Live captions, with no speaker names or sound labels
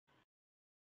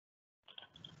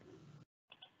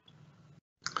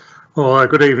Well,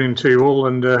 good evening to you all,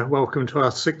 and welcome to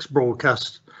our sixth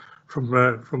broadcast from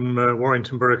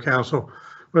Warrington Borough Council,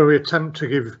 where we attempt to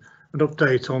give an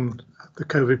update on the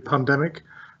COVID pandemic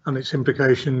and its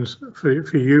implications for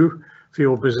you, for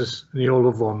your business and your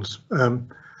loved ones.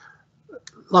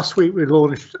 Last week we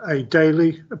launched a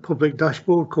daily public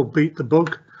dashboard called Beat the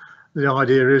Bug. The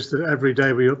idea is that every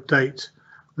day we update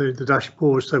the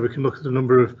dashboard so we can look at the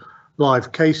number of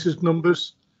live cases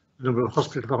numbers, the number of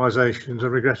hospitalisations,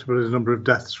 and regrettably the number of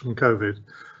deaths from COVID.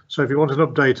 So if you want an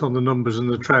update on the numbers and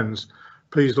the trends,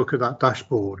 please look at that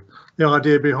dashboard. The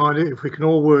idea behind it, if we can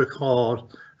all work hard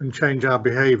and change our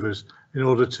behaviours in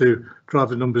order to drive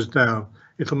the numbers down,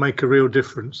 it'll make a real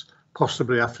difference,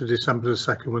 possibly after December the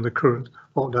 2nd when the current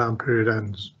lockdown period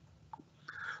ends.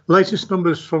 Latest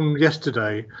numbers from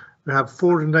yesterday, we have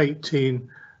 418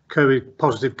 COVID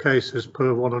positive cases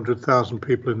per 100,000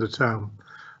 people in the town.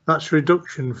 That's a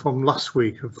reduction from last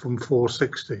week from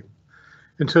 460.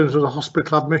 In terms of the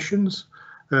hospital admissions,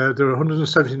 there are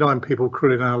 179 people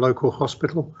currently in our local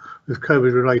hospital with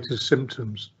COVID-related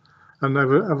symptoms. And of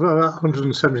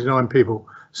 179 people,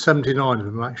 79 of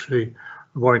them are actually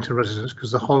Warrington residents,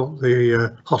 because the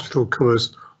hospital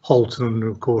covers Halton and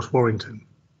of course Warrington.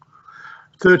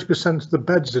 30% of the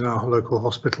beds in our local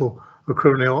hospital are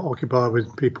currently occupied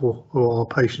with people who are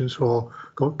patients who are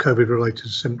got COVID-related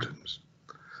symptoms.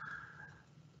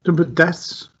 Number of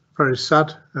deaths, very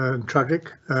sad and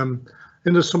tragic. In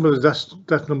the summer, the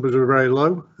death numbers are very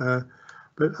low,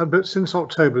 but since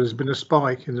October, there's been a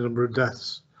spike in the number of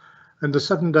deaths. And the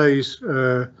 7 days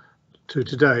to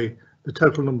today, the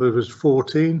total number was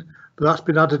 14, but that's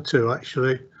been added to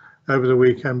actually over the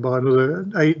weekend by another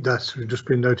 8 deaths who've just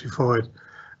been notified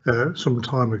some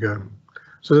time ago.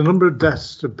 So the number of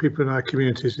deaths of people in our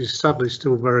communities is sadly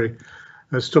still very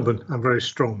stubborn and very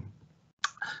strong.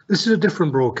 This is a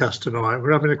different broadcast tonight.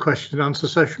 We're having a question and answer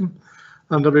session,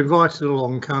 and I've invited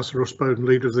along Councillor Russ Bowden,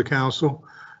 leader of the council,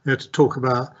 to talk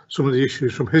about some of the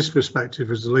issues from his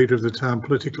perspective as the leader of the town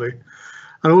politically.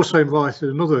 And also invited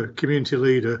another community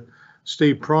leader,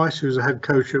 Steve Price, who's a head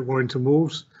coach at Warrington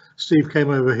Wolves. Steve came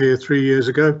over here 3 years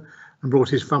ago and brought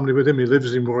his family with him. He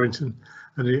lives in Warrington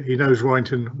and he knows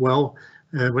Warrington well.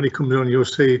 When he comes on, you'll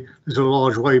see there's a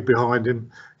large wave behind him.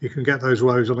 You can get those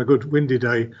waves on a good windy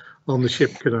day on the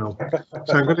Ship Canal.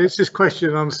 So I'm going to, it's this question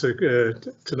and answer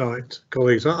tonight,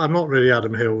 colleagues. I'm not really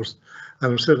Adam Hills,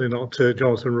 and I'm certainly not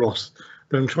Jonathan Ross,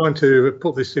 but I'm trying to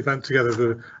put this event together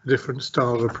with a different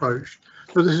style of approach.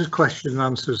 So this is question and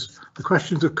answers. The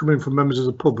questions have come in from members of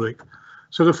the public.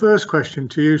 So the first question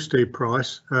to you, Steve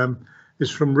Price,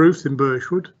 is from Ruth in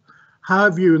Birchwood. How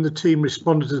have you and the team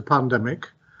responded to the pandemic,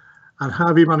 and how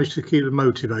have you managed to keep them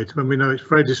motivated when we know it's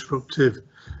very disruptive,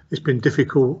 it's been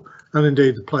difficult, and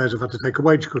indeed the players have had to take a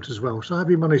wage cut as well. So how have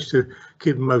you managed to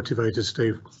keep them motivated,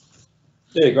 Steve?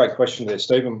 Yeah, great question there,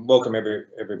 Steve, and welcome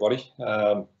everybody.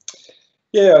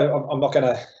 Yeah, I'm not going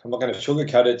to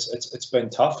sugarcoat it. It's been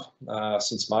tough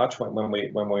since March when we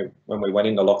went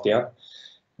into lockdown.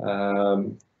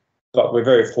 But we're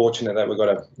very fortunate that we've got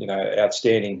a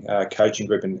outstanding coaching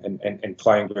group and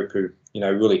playing group who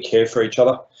really care for each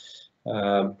other.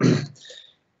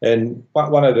 And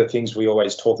one of the things we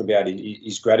always talk about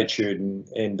is gratitude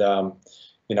and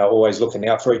always looking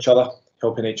out for each other,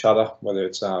 helping each other, whether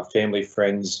it's family,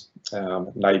 friends,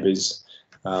 neighbours,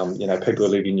 people who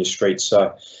live in your streets.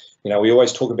 So, we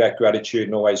always talk about gratitude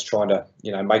and always trying to,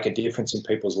 make a difference in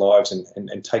people's lives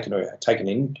and taking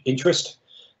an interest.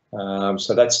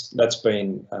 So that's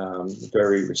been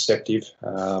very receptive.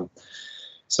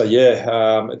 So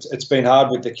yeah, it's been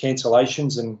hard with the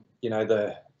cancellations and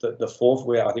the fourth.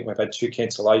 I think we've had 2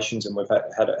 cancellations and we've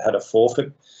had a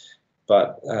forfeit,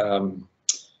 but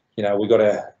we've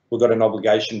got an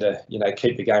obligation to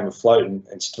keep the game afloat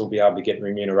and still be able to get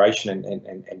remuneration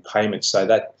and payments. So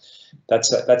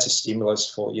that's a stimulus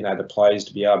for the players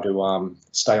to be able to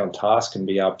stay on task and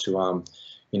be able to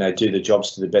do the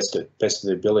jobs to the best of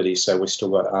their ability. So we've still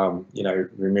got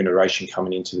remuneration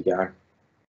coming into the game.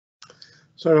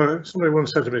 So somebody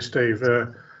once said to me, Steve,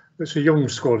 it's a young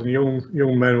squad and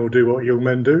young men will do what young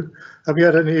men do. Have you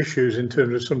had any issues in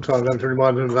terms of sometimes having to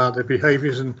remind them about their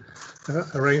behaviours and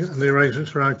the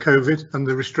arrangements around COVID and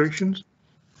the restrictions?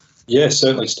 Yeah,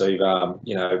 certainly, Steve.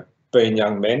 Being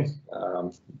young men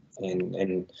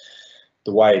and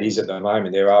the way it is at the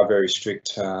moment, there are very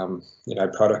strict,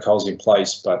 protocols in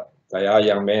place, but they are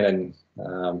young men and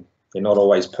they're not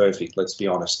always perfect. Let's be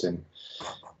honest. And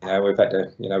we've had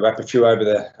to, wrap a few over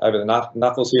the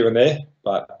knuckles here and there,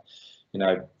 but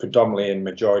predominantly and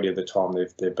majority of the time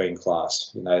they've been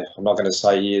class. I'm not going to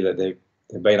say here that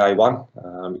they've been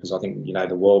A1, because I think, you know,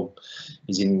 the world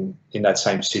is in that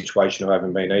same situation or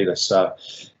haven't been either. So,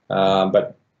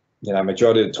 but, you know,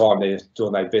 majority of the time they're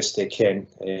doing their best they can,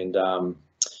 and,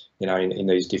 you know, in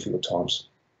these difficult times.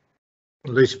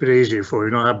 At least a bit easier for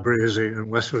you. Not have Breezy and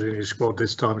Westwood in your squad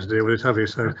this time to deal with it, have you?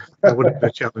 So that wouldn't be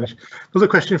a challenge. Another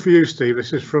question for you, Steve.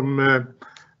 This is from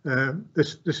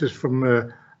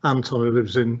Anton, who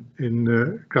lives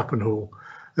in Grappenhall.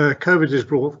 COVID has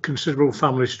brought considerable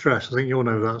family stress. I think you'll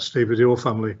know that, Steve, with your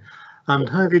family. And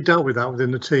how have you dealt with that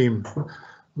within the team?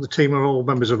 The team are all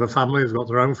members of a family. They've got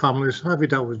their own families. How have you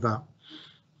dealt with that?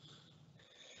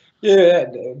 Yeah,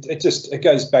 it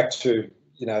goes back to,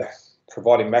 you know,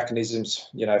 providing mechanisms,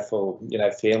 you know, for, you know,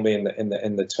 family in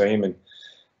the team, and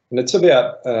it's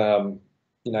about,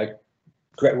 you know,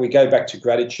 we go back to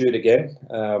gratitude again,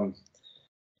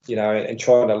 you know, and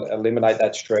trying to eliminate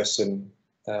that stress. And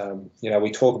you know,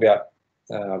 we talk about,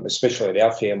 especially at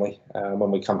our family,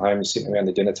 when we come home and sitting around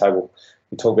the dinner table,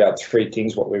 we talk about 3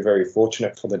 things what we're very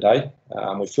fortunate for the day.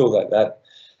 We feel that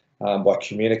by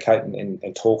communicating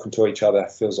and talking to each other,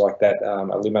 feels like that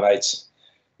eliminates,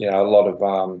 you know, a lot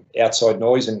of outside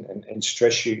noise and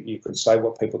stress, you could say,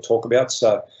 what people talk about.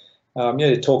 So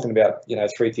yeah, talking about, you know,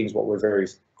 3 things what we're very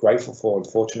grateful for and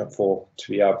fortunate for,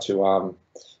 to be able to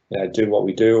you know, do what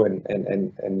we do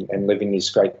and live in this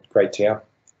great town.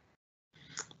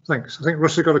 Thanks. I think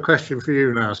Russ has got a question for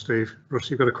you now, Steve.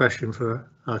 Russ, you've got a question for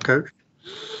our coach?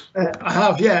 I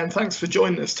have, yeah, and thanks for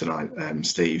joining us tonight,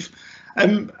 Steve.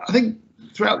 I think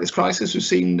throughout this crisis we've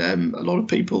seen a lot of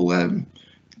people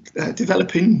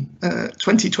developing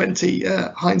 2020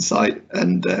 hindsight,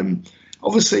 and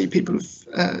obviously people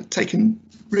have taken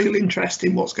real interest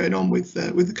in what's going on with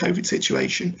the COVID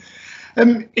situation.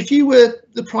 If you were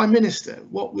the Prime Minister,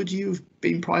 what would you have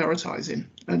been prioritising,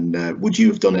 and would you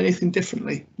have done anything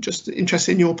differently? Just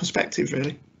interested in your perspective,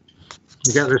 really.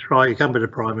 You get this right, you can be the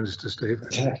Prime Minister, Steve.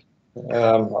 I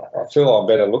feel I'm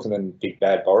better looking than Big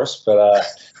Bad Boris, but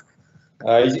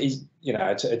he's, you know,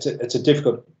 it's a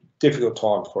difficult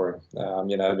time for him.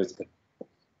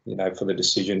 You know, for the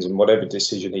decisions, and whatever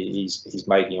decision he's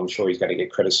making, I'm sure he's going to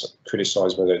get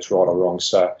criticised whether it's right or wrong.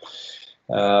 So,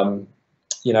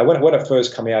 you know, when I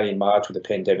first come out in March with the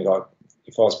pandemic,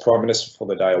 if I was Prime Minister for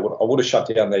the day, I would have shut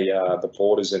down the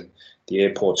borders and the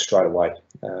airport straight away.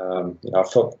 You know, I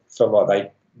felt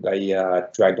like they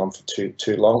dragged on for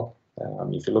too long.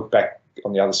 If you look back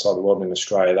on the other side of the world in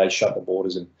Australia, they shut the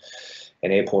borders and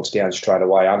airports down straight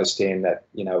away. I understand that,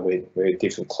 you know, we're a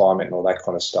different climate and all that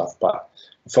kind of stuff, but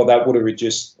I felt that would have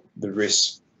reduced the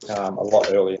risk a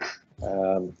lot earlier.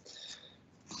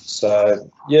 So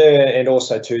yeah, and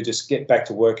also to just get back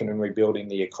to working and rebuilding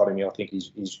the economy, I think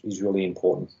is really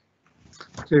important.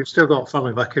 So you've still got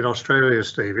family back in Australia,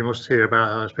 Steve. You must hear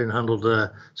about how it's been handled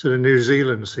there. So New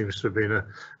Zealand seems to have been a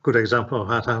good example of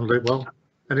how to handle it well.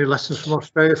 Any lessons from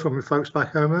Australia, from your folks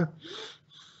back home there?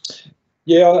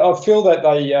 Yeah, I feel that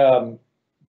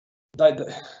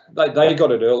they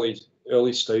got it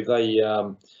early, Steve.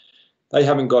 They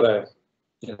haven't got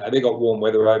you know, they got warm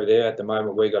weather over there at the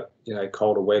moment. We got, you know,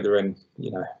 colder weather, and,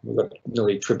 you know, we've got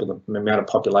nearly triple the amount of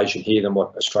population here than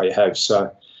what Australia has.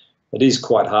 So it is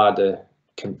quite hard to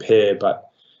compare, but,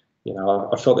 you know,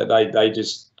 I felt that they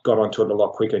just got onto it a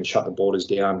lot quicker and shut the borders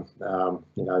down,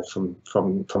 you know, from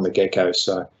the get-go.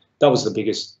 So that was the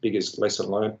biggest lesson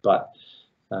learned. But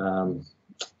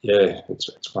yeah,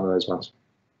 it's one of those ones.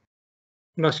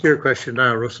 I'll ask you a question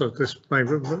now, Russell. This may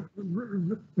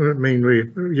mean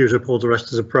we use up all the rest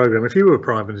of the programme. If you were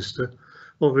Prime Minister,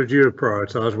 what would you have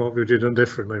prioritised? What would you have done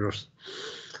differently, Russ?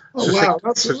 Oh, wow,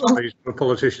 that's a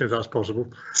politician, if that's possible.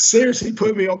 Seriously,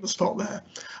 put me on the spot there.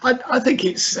 I think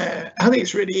it's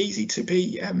really easy to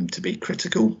be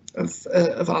critical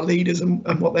of our leaders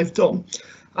and what they've done.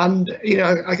 And, you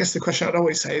know, I guess the question I'd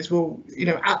always say is, well, you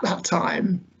know, at that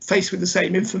time, faced with the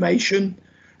same information,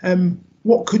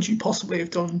 what could you possibly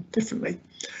have done differently?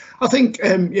 I think,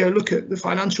 you know, look at the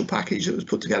financial package that was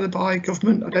put together by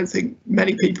government. I don't think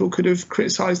many people could have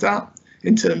criticised that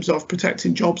in terms of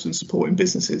protecting jobs and supporting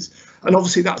businesses. And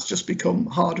obviously that's just become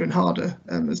harder and harder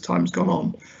as time's gone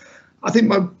on. I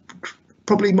think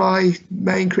probably my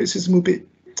main criticism would be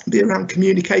around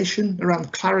communication,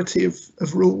 around clarity of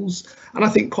rules. And I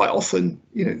think quite often,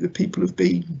 you know, the people have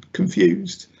been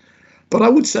confused. But I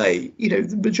would say, you know,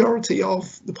 the majority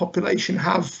of the population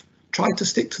have tried to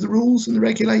stick to the rules and the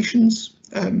regulations,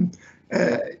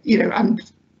 you know, and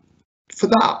for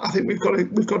that, I think we've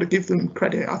got to give them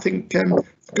credit. I think the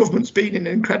government's been in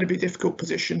an incredibly difficult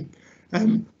position.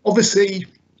 Obviously,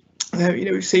 you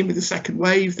know, we've seen with the second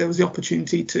wave, there was the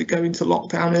opportunity to go into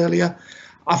lockdown earlier.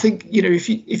 I think, you know, if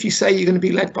you say you're going to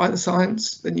be led by the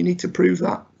science, then you need to prove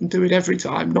that and do it every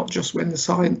time, not just when the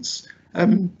science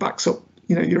backs up,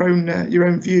 you know, your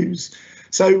own views.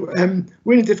 So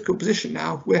we're in a difficult position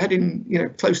now. We're heading, you know,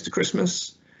 close to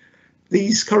Christmas.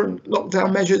 These current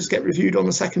lockdown measures get reviewed on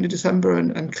the 2nd of December,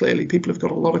 and clearly people have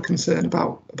got a lot of concern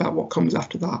about what comes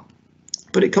after that.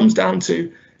 But it comes down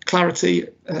to clarity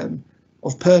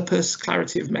of purpose,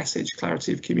 clarity of message,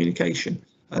 clarity of communication,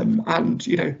 and,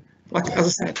 you know, like as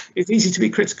I said, it's easy to be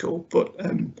critical, but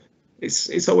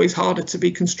it's always harder to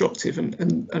be constructive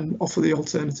and offer the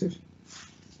alternative.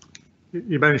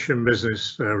 You mentioned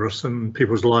business, Russ, and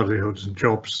people's livelihoods and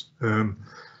jobs.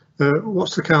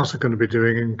 What's the council going to be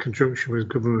doing in conjunction with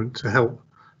government to help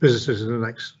businesses in the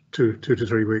next two to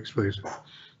 3 weeks, please?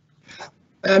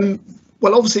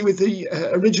 Well, obviously, with the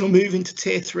original move into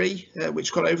Tier 3,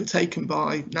 which got overtaken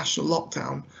by national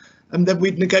lockdown, and then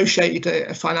we'd negotiated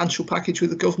a financial package with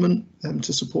the government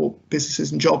to support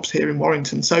businesses and jobs here in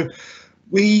Warrington. So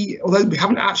although we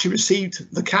haven't actually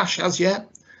received the cash as yet,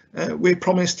 we're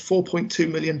promised £4.2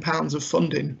 million of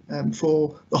funding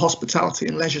for the hospitality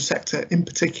and leisure sector in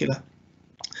particular.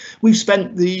 We've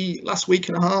spent the last week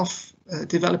and a half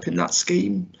developing that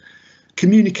scheme,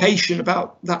 communication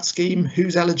about that scheme,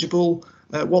 who's eligible,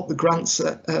 what the grants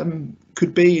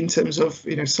could be in terms of,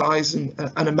 you know, size and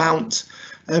amount,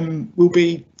 will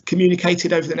be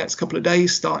communicated over the next couple of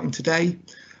days, starting today.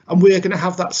 And we're going to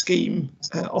have that scheme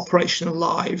operational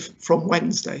live from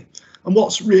Wednesday. And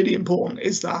what's really important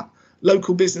is that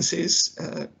local businesses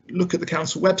look at the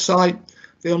council website,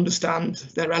 they understand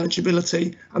their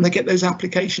eligibility, and they get those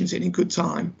applications in good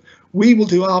time. We will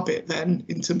do our bit then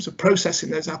in terms of processing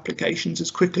those applications as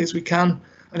quickly as we can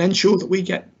and ensure that we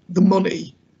get the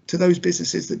money to those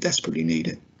businesses that desperately need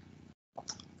it.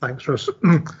 Thanks, Russ.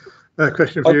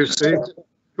 Question for you, Steve.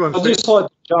 Go on, Steve.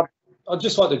 I'd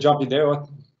just like to jump in there. I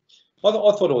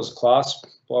thought it was class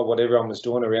by what everyone was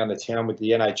doing around the town with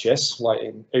the NHS, like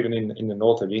even in the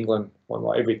north of England,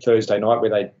 like every Thursday night where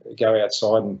they go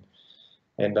outside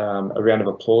and a round of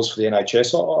applause for the NHS.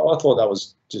 I thought that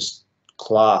was just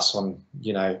class on,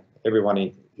 you know,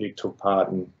 everyone who took part,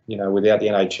 and, you know, without the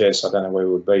NHS, I don't know where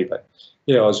we would be. But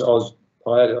yeah, I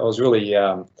was really you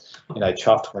know,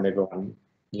 chuffed when everyone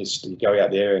used to go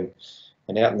out there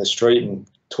and out in the street and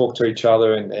talk to each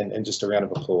other and just a round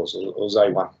of applause. It was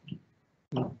A1.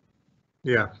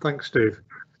 Yeah, thanks, Steve.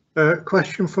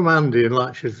 Question from Andy in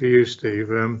Latchford for you, Steve.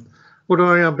 What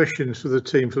are your ambitions for the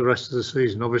team for the rest of the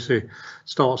season? Obviously,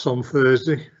 starts on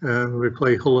Thursday. We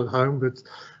play Hull at home, but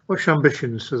what's your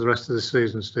ambitions for the rest of the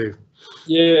season, Steve?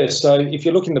 Yeah, so if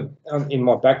you look in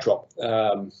my backdrop, you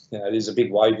know, there's a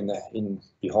big wave in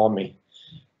behind me.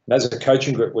 And as a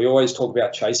coaching group, we always talk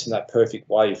about chasing that perfect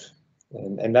wave,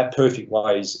 and that perfect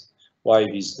wave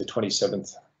is the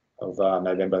 27th of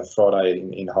November, Friday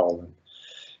in Hull. And,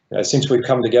 you know, since we've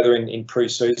come together in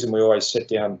pre-season, we always set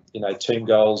down, you know, team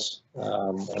goals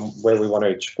and what we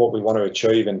want to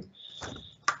achieve, and,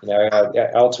 you know,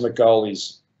 our ultimate goal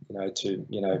is, you know, to,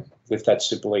 you know, lift that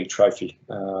Super League trophy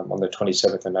on the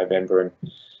 27th of November. And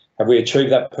have we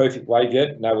achieved that perfect wave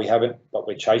yet? No, we haven't, but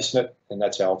we're chasing it, and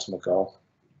that's our ultimate goal.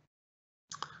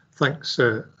 Thanks,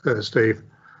 Steve.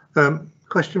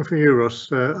 Question for you, Russ.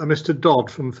 Mr. Dodd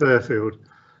from Fairfield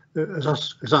has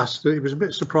asked that he was a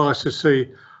bit surprised to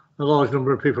see a large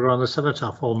number of people around the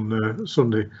cenotaph on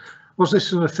Sunday. Was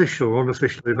this an official or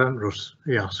unofficial event, Russ?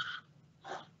 He asks.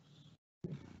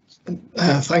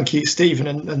 Thank you, Stephen,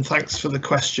 and thanks for the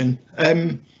question.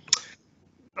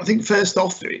 I think first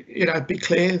off, you know, I'd be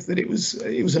clear that it was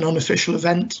an unofficial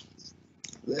event.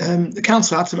 The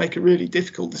council had to make a really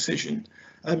difficult decision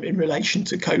in relation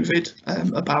to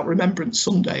COVID about Remembrance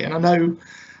Sunday, and I know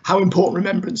how important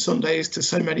Remembrance Sunday is to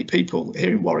so many people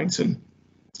here in Warrington,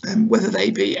 whether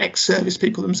they be ex-service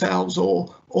people themselves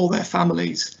or their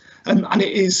families, and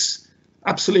it is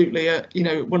absolutely you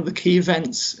know, one of the key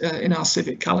events in our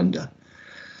civic calendar.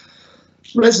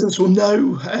 Residents will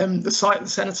know the site of the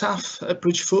cenotaph at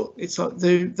Bridgefoot. It's like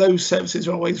those services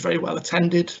are always very well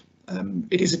attended.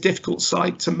 It is a difficult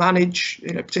site to manage,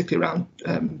 you know, particularly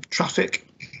around traffic,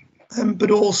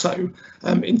 but also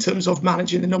in terms of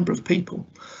managing the number of people.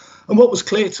 And what was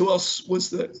clear to us was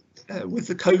that with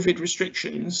the COVID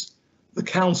restrictions, the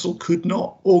council could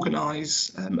not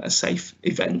organise a safe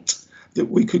event that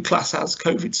we could class as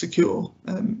COVID secure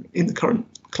in the current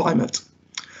climate.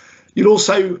 You'll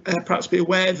also perhaps be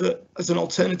aware that as an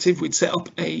alternative, we'd set up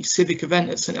a civic event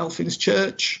at St Elphin's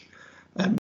Church.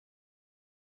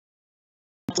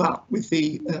 That with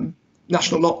the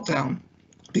national lockdown,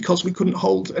 because we couldn't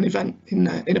hold an event in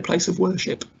a place of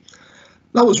worship.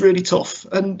 that was really tough,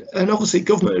 and obviously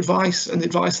government advice and the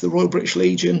advice of the Royal British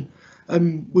Legion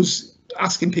was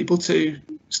asking people to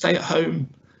stay at home,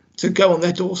 to go on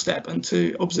their doorstep and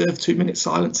to observe 2-minute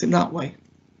silence in that way.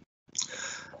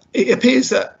 It appears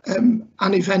that an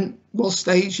event was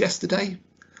staged yesterday,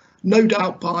 no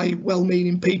doubt by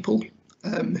well-meaning people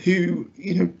who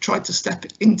tried to step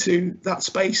into that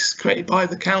space created by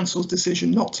the council's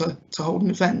decision not to hold an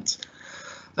event.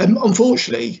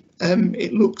 Unfortunately,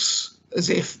 it looks as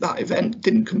if that event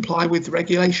didn't comply with the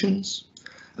regulations.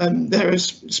 There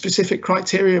is specific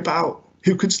criteria about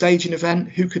who could stage an event,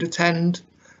 who could attend,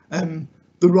 the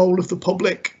role of the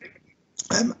public,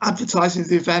 advertising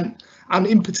the event, and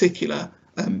in particular,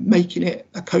 making it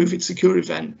a COVID secure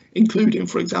event, including,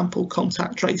 for example,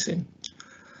 contact tracing.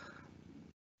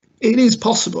 It is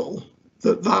possible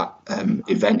that that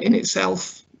event in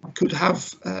itself could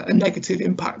have a negative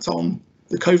impact on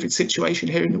the COVID situation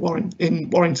here in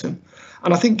Warrington.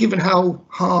 And I think given how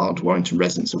hard Warrington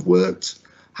residents have worked,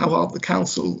 how hard the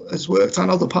council has worked and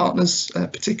other partners,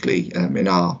 particularly in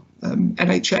our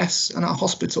NHS and our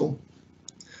hospital,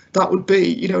 that would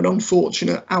be, an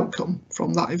unfortunate outcome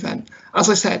from that event. As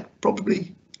I said,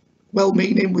 probably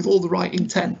well-meaning with all the right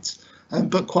intent,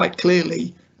 but quite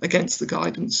clearly against the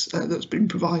guidance that's been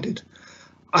provided.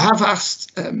 I have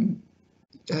asked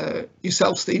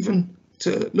yourself, Stephen,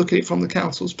 to look at it from the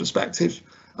council's perspective,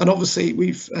 and obviously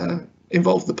we've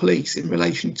involved the police in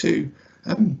relation to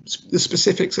the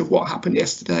specifics of what happened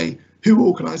yesterday, who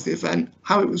organised the event,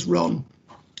 how it was run,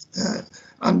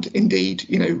 and indeed,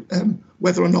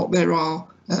 whether or not there are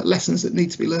lessons that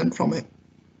need to be learned from it.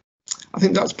 I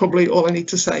think that's probably all I need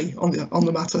to say on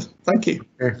the matter. Thank you.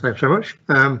 Okay, thanks very much.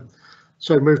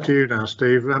 So move to you now,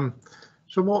 Steve.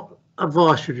 So what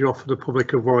advice would you offer the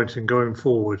public of Warrington going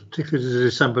forward, particularly to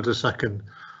December the 2nd?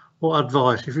 What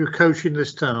advice, if you're coaching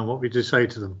this town, what would you say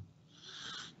to them?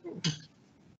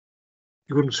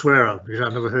 You wouldn't swear at them because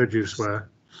I've never heard you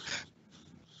swear.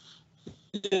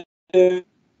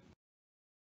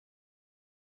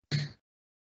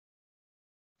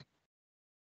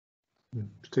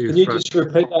 Can you just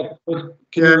repeat that?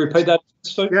 Can you repeat that,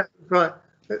 Steve? Yeah, right.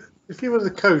 If you were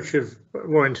the coach of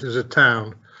Warrington as a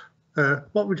town, how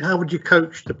would you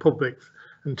coach the public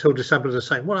until December the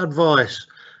 2nd? What advice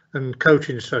and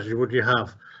coaching strategy would you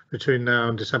have between now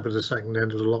and December the 2nd, the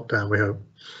end of the lockdown, we hope?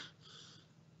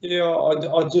 Yeah,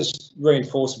 I just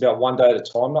reinforce about one day at a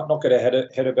time, not get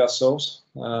ahead of ourselves.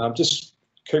 Just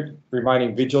keep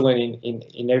remaining vigilant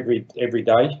in every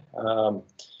day.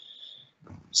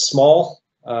 Smile,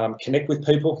 connect with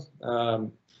people.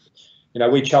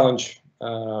 We challenge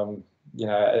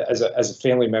as a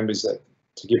family members that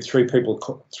to give three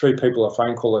people a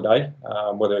phone call a day,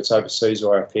 whether it's overseas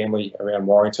or our family around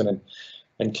Warrington,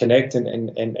 and connect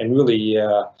and really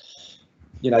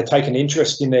take an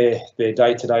interest in their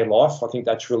day-to-day life. I think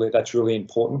that's really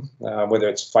important, whether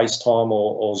it's FaceTime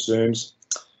or Zooms,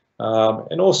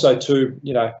 and also to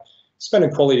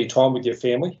spending quality time with your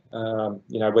family.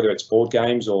 Whether it's board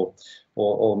games or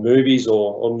movies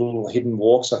or little hidden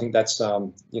walks. I think that's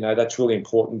that's really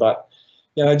important. But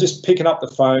just picking up the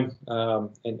phone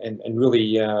and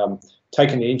really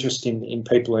taking an interest in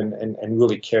people and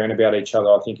really caring about each other,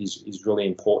 I think is really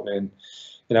important.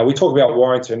 And we talk about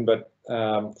Warrington, but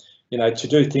to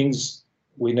do things,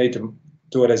 we need to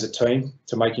do it as a team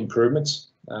to make improvements.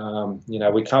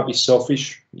 We can't be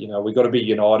selfish. We've got to be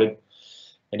united.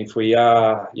 And if we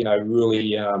are,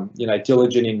 really,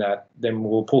 diligent in that, then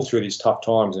we'll pull through these tough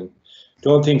times. And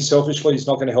doing things selfishly is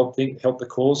not going to help the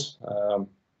cause.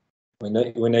 We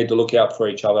need to look out for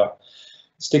each other,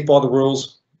 stick by the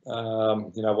rules.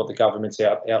 What the government's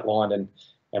outlined,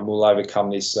 and we'll overcome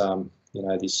this,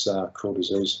 this cruel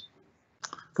disease.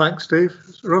 Thanks, Steve.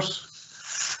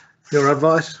 Russ, your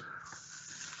advice?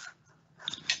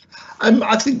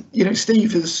 I think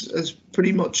Steve has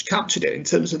pretty much captured it in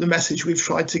terms of the message we've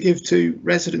tried to give to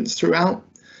residents throughout.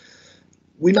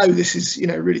 We know this is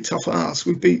a really tough ask.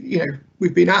 We've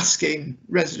been asking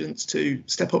residents to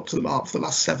step up to the mark for the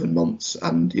last 7 months,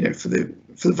 and for the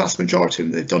vast majority of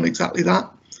them, they've done exactly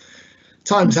that.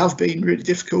 Times have been really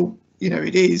difficult.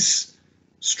 It is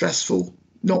stressful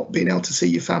not being able to see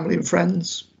your family and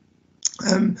friends.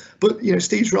 But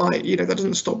Steve's right. That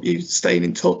doesn't stop you staying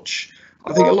in touch.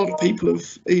 I think a lot of people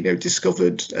have,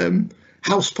 discovered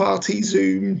house parties,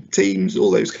 Zoom, Teams, all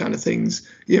those kind of things,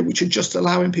 which are just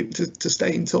allowing people to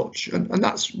stay in touch. And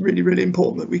that's really, really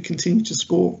important that we continue to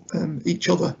support each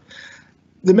other.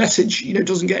 The message,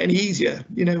 doesn't get any easier.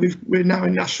 We're now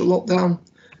in national lockdown.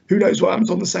 Who knows what happens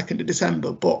on the 2nd of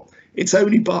December, but it's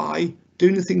only by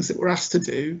doing the things that we're asked to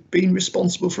do, being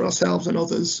responsible for ourselves and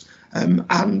others,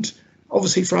 and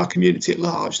obviously for our community at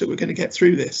large, that we're going to get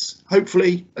through this.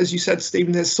 Hopefully, as you said,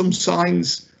 Stephen, there's some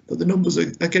signs that the numbers are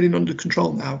getting under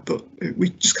control now, but we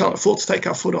just can't afford to take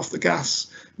our foot off the gas.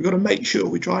 We've got to make sure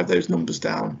we drive those numbers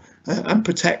down and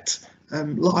protect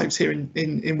lives here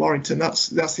in Warrington. That's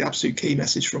the absolute key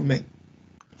message from me.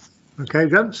 Okay,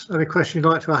 gents, any question you'd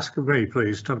like to ask of me,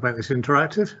 please? Try to make this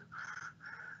interactive.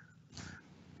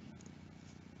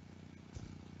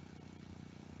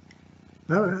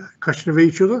 No, question of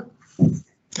each other.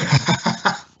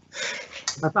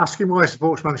 I'm asking why he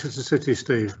supports Manchester City,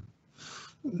 Steve.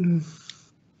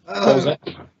 What was that?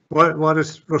 Why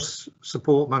does Russ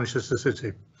support Manchester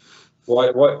City?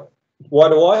 Why do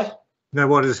I? No,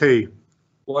 why does he?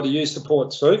 Why do you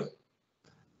support, Steve?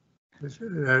 It's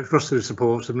Russ who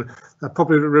supports them. They'll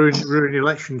probably ruin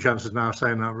election chances now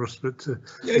saying that, Russ. But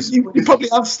yeah, you probably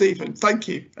have, Stephen. Thank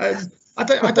you. I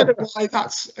don't know why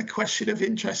that's a question of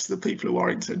interest to the people of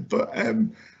Warrington, but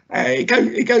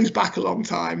it goes back a long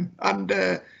time. And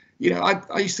you know,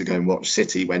 I used to go and watch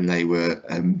City when they were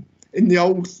in the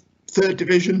old 3rd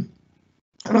division,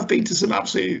 and I've been to some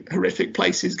absolutely horrific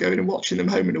places going and watching them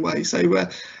home and away. So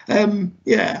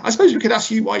yeah, I suppose we could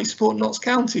ask you why you support Notts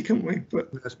County, couldn't we?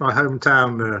 But that's my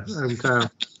hometown.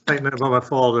 Taken over by my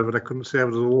father, but I couldn't see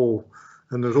over the wall.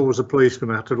 And there's always a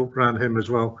policeman. I had to look around him as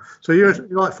well. So you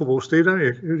like football, Steve, don't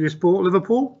you? Who do you support?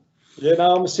 Liverpool? Yeah,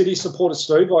 no, I'm a City supporter,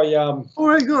 Steve. Oh,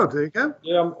 very good. There you go.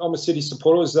 Yeah, I'm a City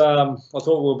supporter. I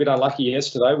thought we were a bit unlucky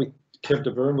yesterday with Kev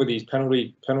De Bruyne with his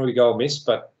penalty goal miss.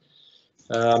 But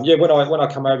yeah, when I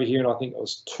come over here, and I think it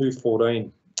was 2:14,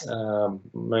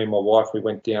 me and my wife, we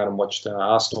went down and watched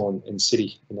Arsenal and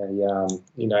City in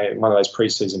a one of those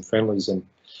pre-season friendlies, and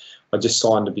I just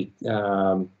signed to be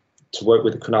to work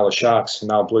with the Cronulla Sharks, and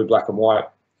they were blue, black, and white,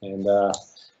 and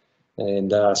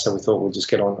so we thought we'd just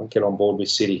get on board with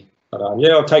City. But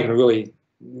yeah, I've taken a really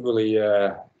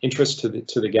interest to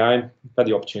the game. I've had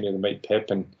the opportunity to meet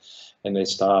Pep and their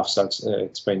staff, so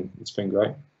it's been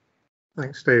great.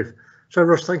 Thanks, Steve. So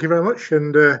Russ, thank you very much,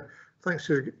 and thanks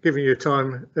for giving your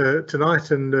time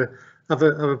tonight, and have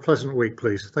a pleasant week,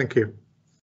 please. Thank you.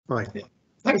 Bye. Yeah.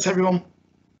 Thanks, everyone.